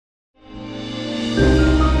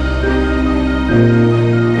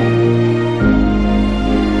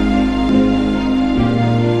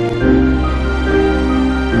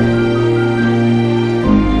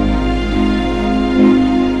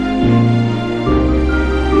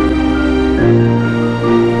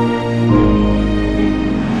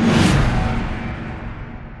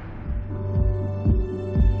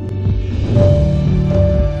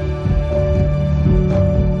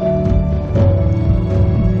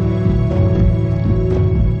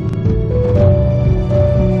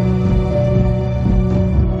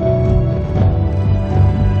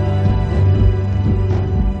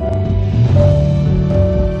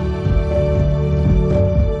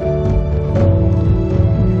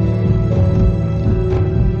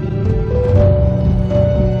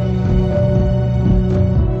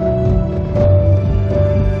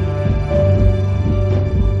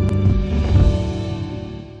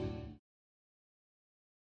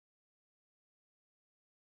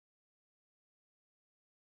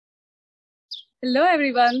Hello,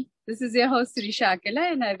 everyone. This is your host, Sirisha Akela,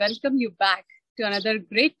 and I welcome you back to another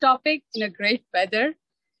great topic in a great weather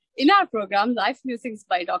in our program, Life Musings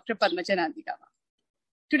by Dr. Padmaja Nandigama.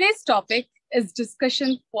 Today's topic is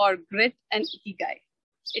discussion for grit and ikigai.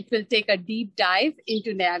 It will take a deep dive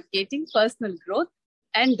into navigating personal growth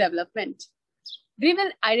and development. We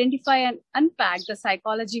will identify and unpack the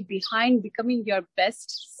psychology behind becoming your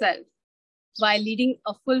best self while leading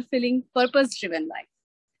a fulfilling, purpose-driven life.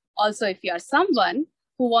 Also, if you are someone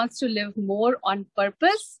who wants to live more on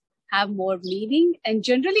purpose, have more meaning, and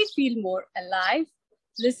generally feel more alive,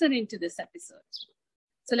 listen into this episode.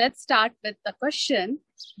 So let's start with the question,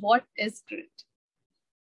 what is grit?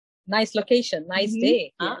 Nice location, nice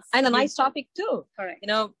day, huh? Yes. And a nice topic too. Correct.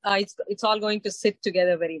 It's all going to sit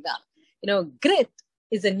together very well. Grit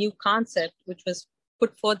is a new concept which was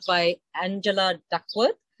put forth by Angela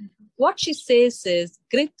Duckworth. What she says is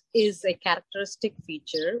grit is a characteristic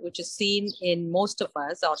feature which is seen in most of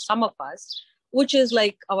us or some of us, which is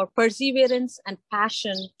like our perseverance and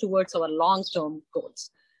passion towards our long-term goals.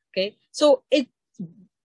 Okay, so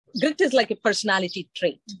grit is like a personality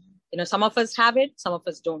trait. Some of us have it, some of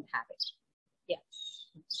us don't have it. Yeah.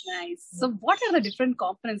 Nice. So what are the different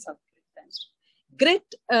components of grit then?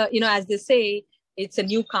 Grit, as they say, it's a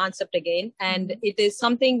new concept again, and it is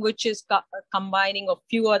something which is combining of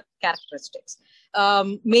fewer characteristics.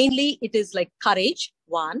 Mainly, it is like courage,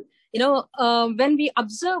 one. When we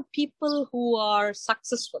observe people who are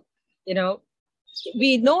successful,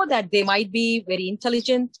 we know that they might be very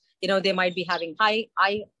intelligent, they might be having high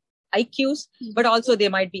IQs, but also they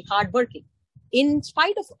might be hardworking. In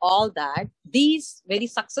spite of all that, these very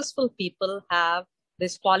successful people have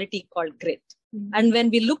this quality called grit. And when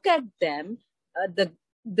we look at them,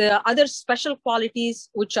 the other special qualities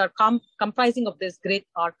which are comprising of this grit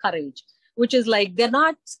are courage, which is like they're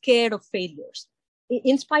not scared of failures.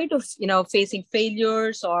 In spite of facing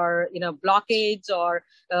failures or blockades or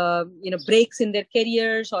breaks in their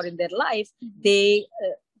careers or in their life, they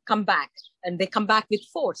come back, and they come back with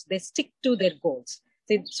force. They stick to their goals.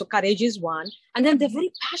 So courage is one, and then they're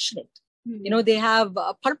very passionate. They have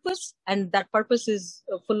a purpose, and that purpose is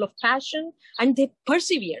full of passion, and they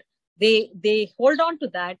persevere. They hold on to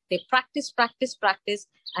that. They practice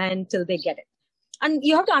until they get it. And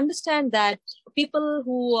you have to understand that people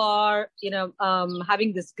who are,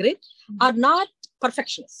 having this grit are not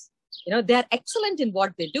perfectionists. They are excellent in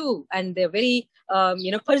what they do, and they're very,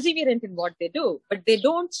 perseverant in what they do, but they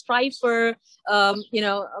don't strive for,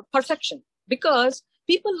 perfection, because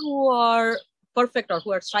people who are perfect or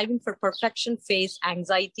who are striving for perfection face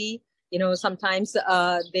anxiety. Sometimes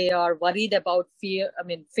they are worried about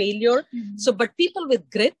failure. So, but people with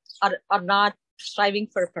grit are not striving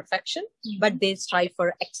for perfection, but they strive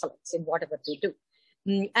for excellence in whatever they do.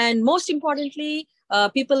 And most importantly,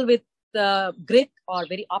 people with grit are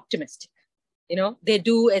very optimistic. They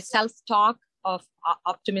do a self-talk of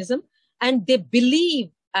optimism, and they believe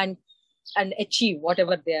and achieve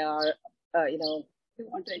whatever they are,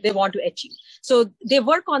 they want to achieve. So they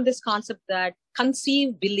work on this concept that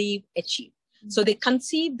conceive, believe, achieve. So they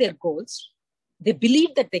conceive their goals, they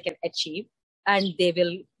believe that they can achieve, and they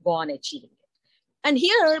will go on achieving it. And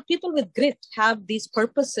here, people with grit have these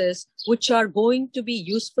purposes which are going to be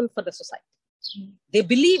useful for the society. They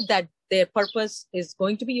believe that their purpose is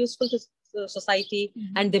going to be useful to the society,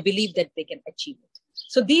 and they believe that they can achieve it.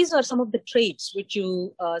 So these are some of the traits which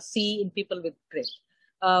you see in people with grit,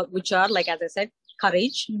 which are, like, as I said,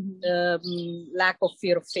 courage, lack of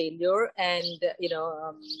fear of failure, and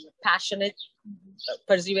passionate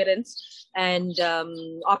perseverance, and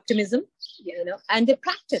optimism. And they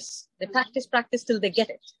practice till they get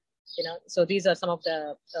it. So these are some of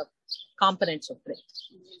the components of grit.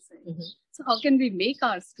 So how can we make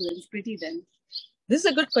our students gritty then? This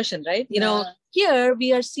is a good question, right? Here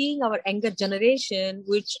we are seeing our younger generation,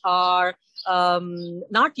 which are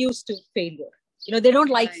not used to failure. They don't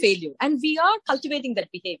like failure. And we are cultivating that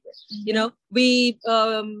behavior. We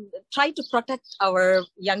try to protect our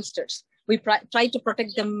youngsters. We try to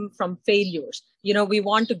protect them from failures. We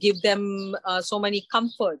want to give them so many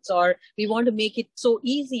comforts, or we want to make it so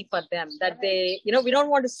easy for them that they, we don't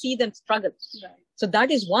want to see them struggle. Right. So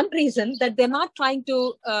that is one reason that they're not trying to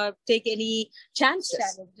take any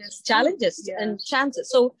challenges and chances.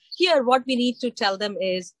 So here, what we need to tell them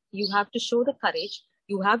is you have to show the courage.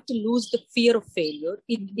 You have to lose the fear of failure.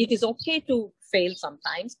 It is okay to fail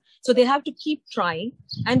sometimes. So they have to keep trying,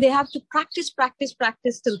 and they have to practice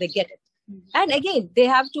till they get it. And again, they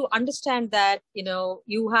have to understand that,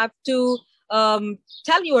 you have to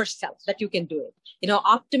tell yourself that you can do it.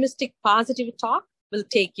 Optimistic, positive talk will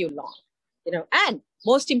take you long. And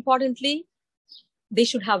most importantly, they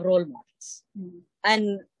should have role models.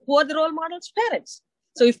 And who are the role models? Parents.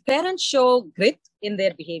 So if parents show grit in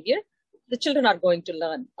their behavior, the children are going to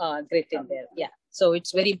learn grit in there. Yeah. So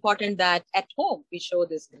it's very important that at home we show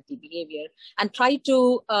this gritty behavior and try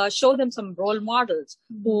to show them some role models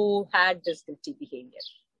who had this gritty behavior.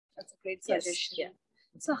 That's a great suggestion. Yes.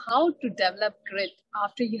 Yeah. So how to develop grit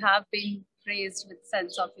after you have been raised with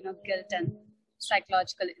sense of guilt and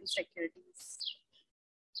psychological insecurities?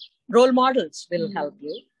 Role models will help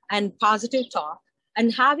you, and positive talk,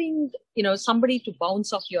 and having somebody to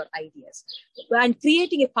bounce off your ideas, and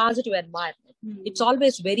creating a positive environment. It's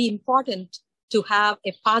always very important to have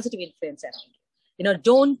a positive influence around.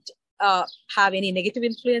 Don't have any negative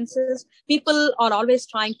influences. People are always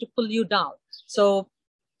trying to pull you down. So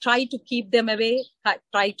try to keep them away.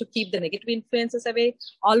 Try to keep the negative influences away.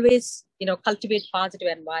 Always, cultivate positive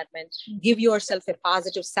environment. Give yourself a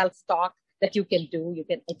positive self-talk that you can do, you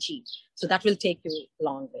can achieve. So that will take you a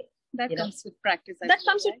long way. That comes with practice. That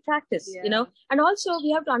comes with practice, and also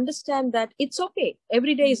we have to understand that it's okay.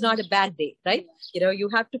 Every day is not a bad day, right? You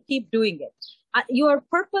have to keep doing it. Your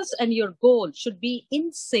purpose and your goal should be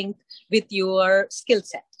in sync with your skill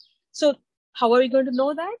set. So how are you going to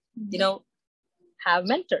know that? Have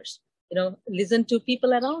mentors, listen to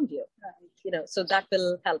people around you, so that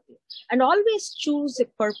will help you. And always choose a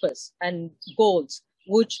purpose and goals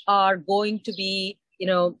which are going to be,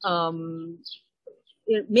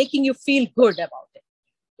 making you feel good about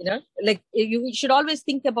it. Like you should always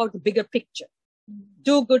think about the bigger picture.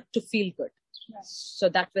 Do good to feel good. So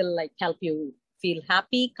that will help you feel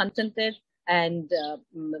happy, contented, and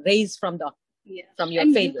raise from your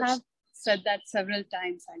failures. You have said that several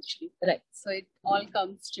times actually. Right. So it all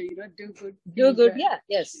comes to do good. Do good. Yeah.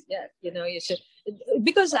 Yes. Yeah. You should,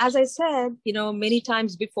 because as I said, many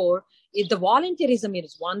times before, the volunteerism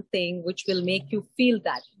is one thing which will make you feel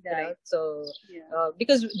that. Right. So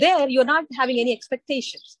because there you're not having any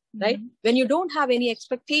expectations, right? When you don't have any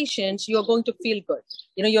expectations, you're going to feel good.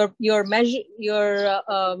 Your measure,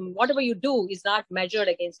 whatever you do is not measured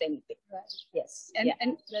against anything. Right. Yes.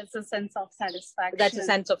 And there's a sense of satisfaction. That's a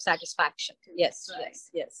sense of satisfaction. Yes. Right.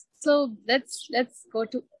 Yes. So let's go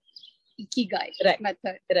to Ikigai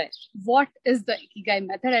method. Right. What is the Ikigai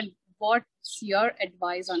method, and what's your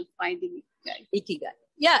advice on finding Ikigai?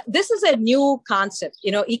 Yeah, this is a new concept.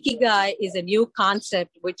 Ikigai is a new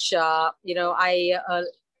concept, which, you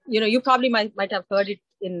probably might have heard it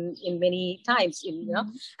in many times,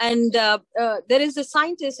 and there is a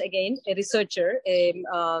scientist, again, a researcher, a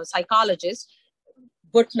psychologist,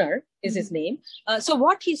 Butner is his name. So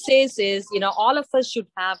what he says is, all of us should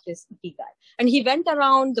have this Ikigai. And he went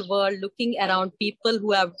around the world looking around people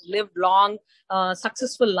who have lived long,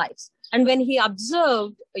 successful lives. And when he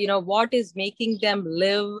observed, what is making them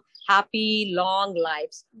live happy, long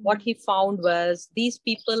lives, what he found was these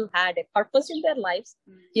people had a purpose in their lives,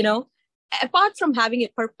 apart from having a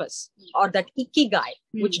purpose or that Ikigai,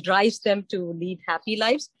 which drives them to lead happy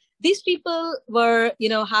lives. These people were,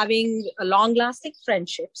 having long-lasting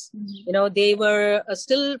friendships. They were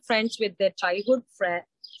still friends with their childhood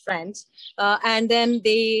friends. And then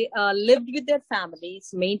they lived with their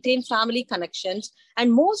families, maintained family connections.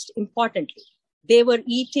 And most importantly, they were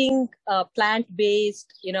eating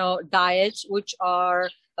plant-based, diets, which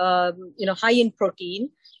are, high in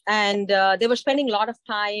protein. And they were spending a lot of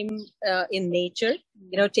time in nature,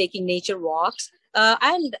 taking nature walks.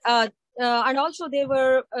 And also they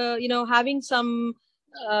were, having some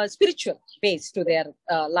spiritual base to their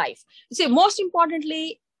life. See, most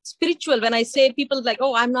importantly, spiritual. When I say people like,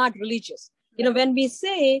 oh, I'm not religious. When we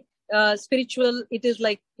say spiritual, it is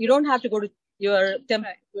like you don't have to go to your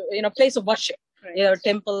place of worship, your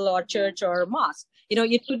temple or church or mosque.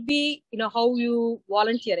 it could be, how you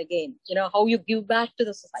volunteer again, how you give back to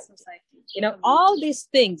the society. All these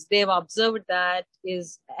things they've observed that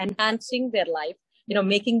is enhancing their life,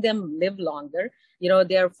 making them live longer.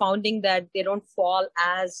 They're finding that they don't fall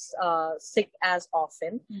as sick as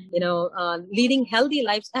often, leading healthy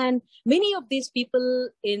lives. And many of these people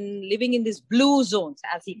living in these blue zones,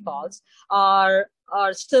 as he calls, are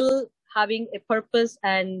still having a purpose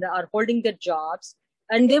and are holding their jobs.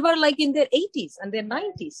 And they were like in their 80s and their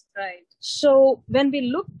 90s. Right. So when we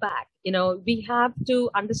look back, we have to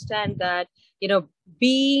understand that,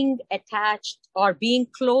 being attached or being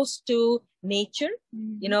close to nature,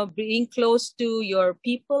 being close to your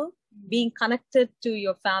people, being connected to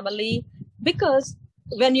your family, because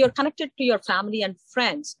when you're connected to your family and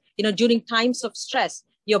friends, during times of stress,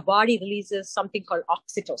 your body releases something called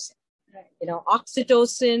oxytocin. Right.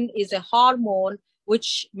 Oxytocin is a hormone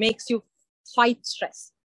which makes you fight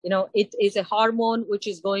stress. It is a hormone which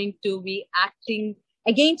is going to be acting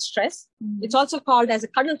against stress. It's also called as a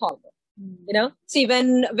cuddle hormone. See,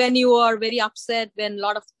 when you are very upset, when a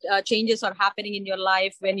lot of changes are happening in your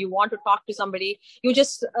life, when you want to talk to somebody, you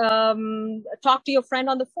just talk to your friend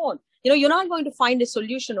on the phone. You're not going to find a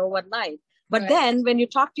solution overnight. But then when you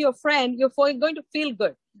talk to your friend, you're going to feel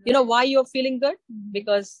good. You know why you're feeling good?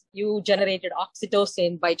 Because you generated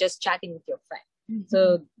oxytocin by just chatting with your friend.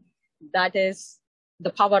 So that is the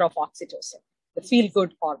power of oxytocin, the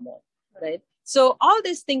feel-good hormone, right? So all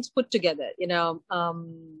these things put together,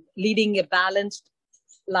 leading a balanced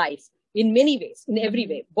life in many ways, in every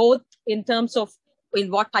way, both in terms of in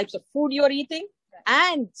what types of food you're eating,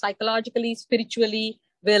 and psychologically, spiritually,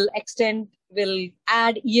 will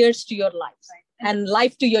add years to your life, and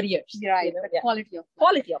life to your years. Right, quality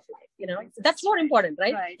of life. That's more important,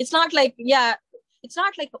 right? It's not like,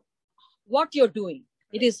 what you're doing.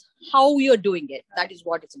 It is how you're doing it. That is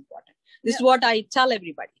what is important. This is what I tell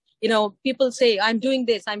everybody. People say, I'm doing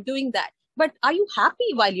this, I'm doing that. But are you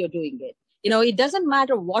happy while you're doing it? It doesn't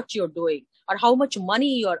matter what you're doing or how much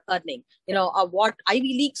money you're earning, or what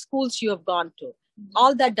Ivy League schools you have gone to.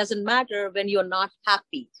 All that doesn't matter when you're not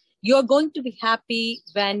happy. You're going to be happy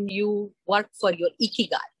when you work for your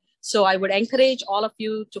ikigai. So I would encourage all of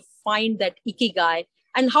you to find that ikigai.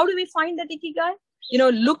 And how do we find that ikigai?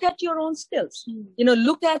 Look at your own skills.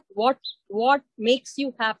 Look at what makes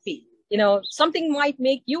you happy. Something might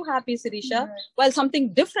make you happy, Sirisha, while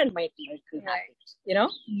something different might make you happy.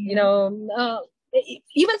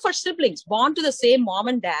 Even for siblings born to the same mom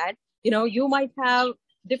and dad, you might have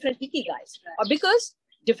different ikigais, or because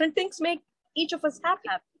different things make each of us happy,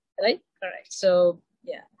 right? Correct. So,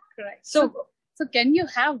 yeah. Correct. So can you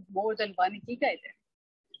have more than one ikigai then?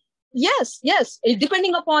 Yes.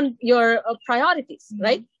 Depending upon your priorities,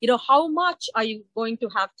 right? How much are you going to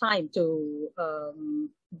have time to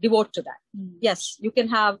devote to that? Yes, you can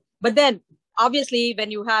have, but then obviously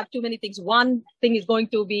when you have too many things, one thing is going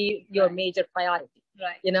to be your major priority,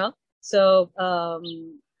 right? So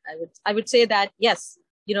I would say that, yes,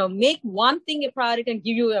 make one thing a priority and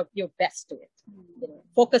give your best to it.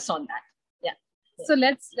 Focus on that. Yeah. So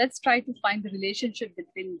let's try to find the relationship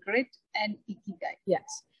between grit and ikigai.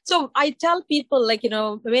 Yes. So I tell people,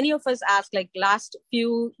 many of us ask, last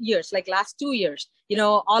few years, last 2 years,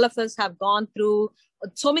 all of us have gone through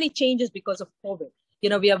so many changes because of COVID.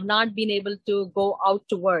 We have not been able to go out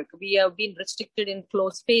to work. We have been restricted in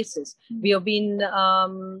closed spaces. We have been,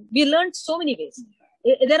 we learned so many ways.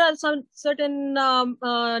 There are some certain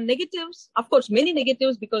negatives, of course, many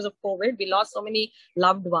negatives because of COVID. We lost so many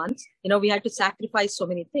loved ones. We had to sacrifice so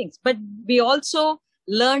many things, but we also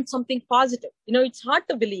learned something positive. It's hard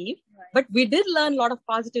to believe, but we did learn a lot of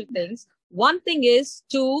positive things. One thing is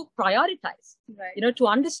to prioritize, to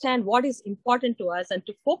understand what is important to us and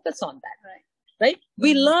to focus on that, right?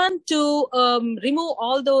 We learn to remove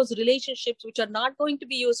all those relationships which are not going to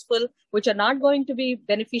be useful, which are not going to be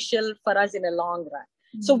beneficial for us in a long run.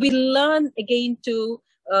 So we learn again to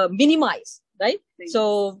minimize, right?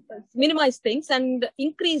 So minimize things and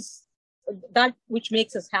increase that which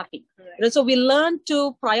makes us happy. So we learn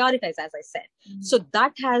to prioritize, as I said. So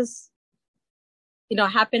that has,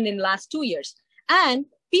 happened in the last 2 years. And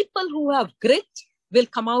people who have grit will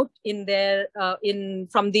come out in their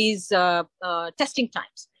from these testing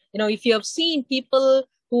times. If you have seen people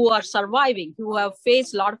who are surviving, who have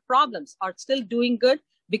faced a lot of problems, are still doing good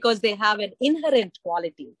because they have an inherent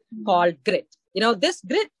quality called grit. This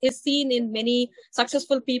grit is seen in many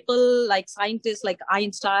successful people, like scientists like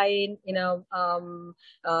Einstein, Bill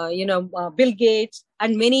Gates,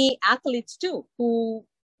 and many athletes too, who,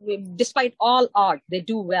 despite all odds, they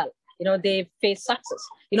do well. They face success.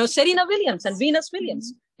 Serena Williams and Venus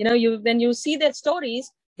Williams. When you see their stories,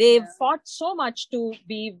 They've fought so much to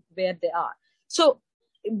be where they are. So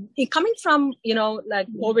coming from, like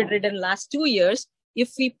COVID-ridden last 2 years, if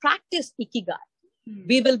we practice Ikigai,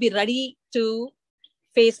 we will be ready to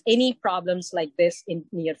face any problems like this in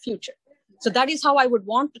near future. So that is how I would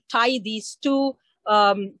want to tie these two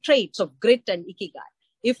traits of grit and Ikigai.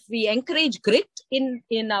 If we encourage grit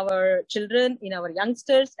in our children, in our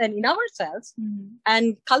youngsters, and in ourselves, and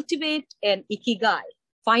cultivate an Ikigai,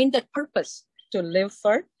 find that purpose to live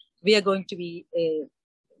for, we are going to be a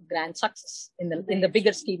grand success in the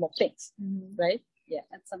bigger scheme of things, right? Yeah,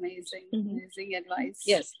 that's amazing. Amazing advice.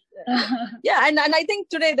 Yes, yeah, and I think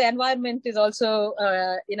today the environment is also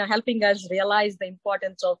helping us realize the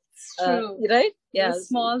importance of right. Yeah,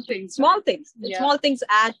 small things. Small things. Yeah. Small things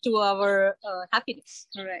add to our happiness.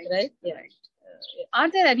 Right. Right. Yeah. Right. Are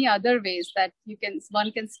there any other ways that one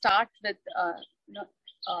can start with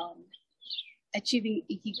achieving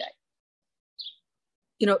Ikigai?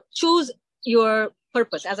 Choose your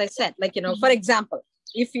purpose. As I said, for example,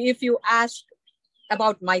 if you ask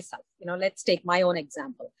about myself, let's take my own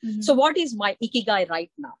example. So what is my Ikigai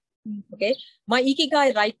right now? Okay. My Ikigai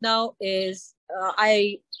right now is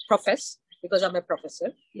I profess, because I'm a professor,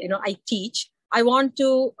 I teach. I want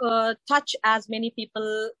to touch as many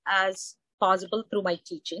people as possible through my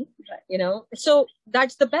teaching, so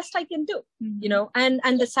that's the best I can do,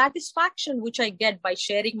 and the satisfaction which I get by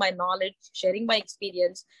sharing my knowledge, sharing my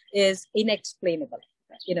experience is inexplainable.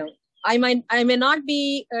 I may not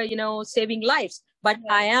be, saving lives, but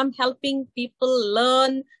I am helping people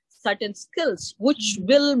learn certain skills which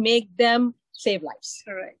will make them save lives.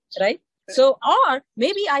 Right. So, or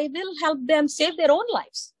maybe I will help them save their own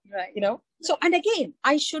lives. Right. So, and again,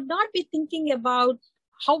 I should not be thinking about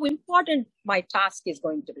how important my task is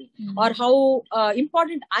going to be, or how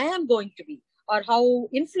important I am going to be, or how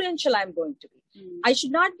influential I am going to be. I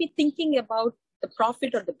should not be thinking about the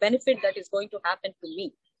profit or the benefit that is going to happen to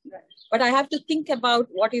me. Right. But I have to think about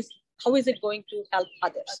how is it going to help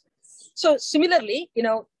others. So similarly,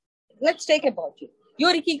 let's take about you.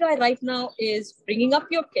 Your Ikigai right now is bringing up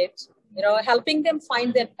your kids, helping them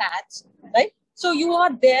find their paths, right? So you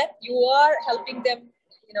are there, you are helping them,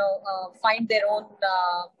 find their own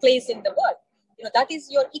place in the world. That is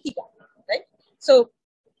your Ikigai, right? So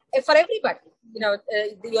for everybody,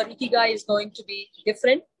 your Ikigai is going to be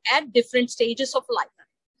different at different stages of life,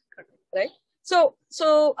 right? So,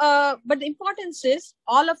 but the importance is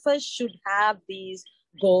all of us should have these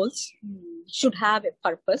goals, should have a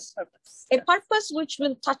purpose which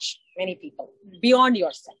will touch many people beyond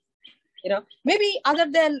yourself. Maybe other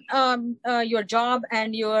than your job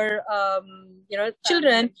and your,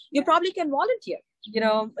 children, you probably can volunteer.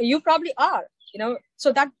 You probably are.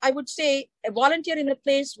 So that I would say a volunteer in a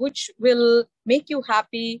place which will make you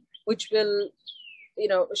happy, which will,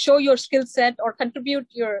 show your skill set or contribute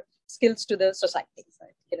your skills to the society.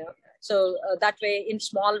 So that way, in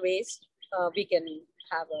small ways, we can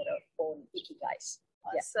have our own Ikigais.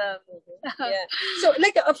 Awesome. Yeah. So,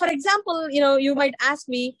 for example, you might ask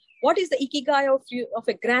me, what is the Ikigai of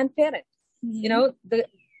a grandparent? The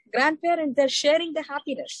grandparent, they're sharing the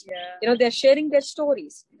happiness. Yeah. They're sharing their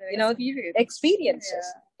stories. Experiences.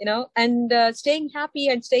 Yeah. And staying happy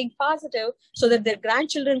and staying positive so that their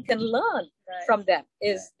grandchildren can learn from them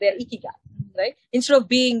is their Ikigai. Right? Instead of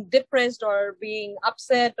being depressed or being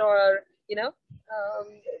upset or,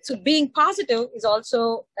 so being positive is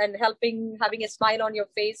also, and having a smile on your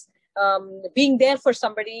face, being there for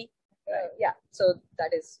somebody. So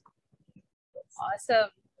that is awesome.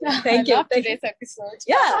 Thank you. Today's episode.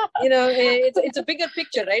 Yeah. It's a bigger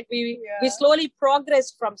picture, right? We slowly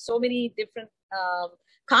progress from so many different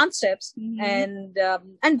concepts, and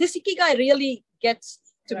this Ikigai really gets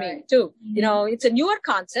to me too. It's a newer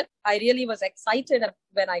concept. I really was excited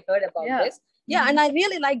when I heard about this. Yeah, and I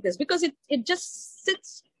really like this because it just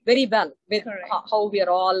sits very well with how we are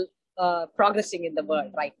all progressing in the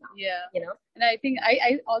world right now. Yeah. And I think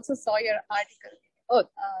I also saw your article.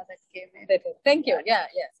 That came in. Thank you. Yeah.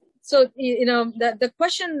 So, the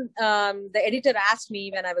question the editor asked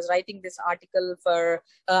me when I was writing this article for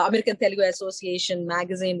American Telugu Association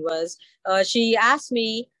magazine was, she asked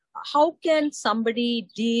me, how can somebody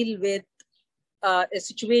deal with a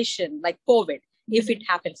situation like COVID if it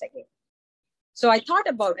happens again? So I thought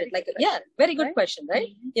about it, very good question, right?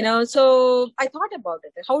 So I thought about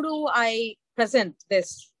it. How do I present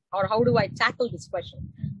this, or how do I tackle this question?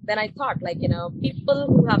 Then I thought, people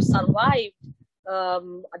who have survived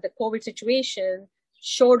the COVID situation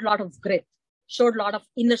showed a lot of grit, showed a lot of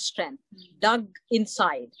inner strength, dug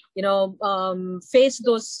inside, faced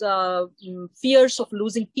those fears of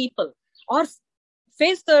losing people, or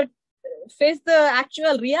face the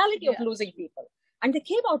actual reality of losing people, and they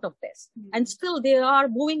came out of this, and still they are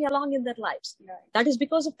moving along in their lives. Right. That is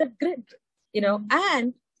because of that grit,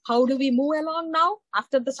 and how do we move along now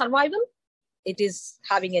after the survival? It is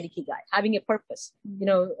having an ikigai, having a purpose,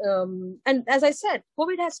 and as I said,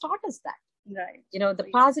 COVID has taught us that. Right. The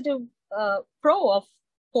positive pro of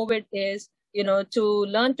COVID is, to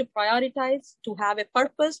learn to prioritize, to have a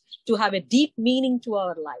purpose, to have a deep meaning to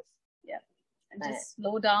our life. Yeah. And just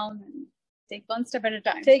slow down and take one step at a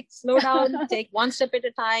time. Slow down, take one step at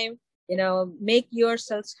a time, make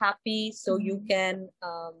yourselves happy so you can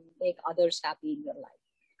make others happy in your life.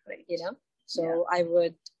 Great. So I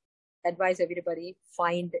would advise everybody,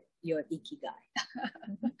 find your ikigai.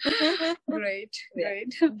 Great.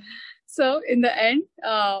 So in the end,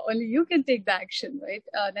 only you can take the action, right?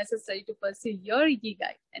 Necessary to pursue your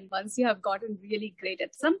ikigai. And once you have gotten really great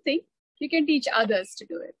at something, you can teach others to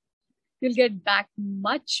do it. You'll get back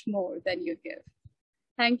much more than you give.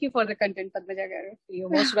 Thank you for the content, Padmaja garu. You're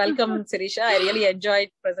most welcome, Sirisha. I really enjoyed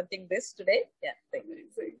presenting this today. Yeah, thank you.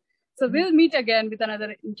 Amazing. So we'll meet again with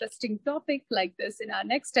another interesting topic like this in our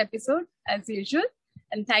next episode, as usual.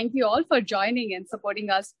 And thank you all for joining and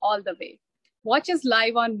supporting us all the way. Watch us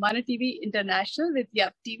live on Mana TV International with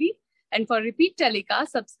YUPP TV. And for repeat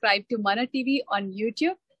telecast, subscribe to Mana TV on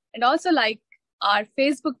YouTube. And also like our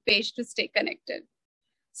Facebook page to stay connected.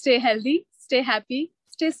 Stay healthy, stay happy,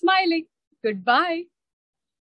 stay smiling. Goodbye.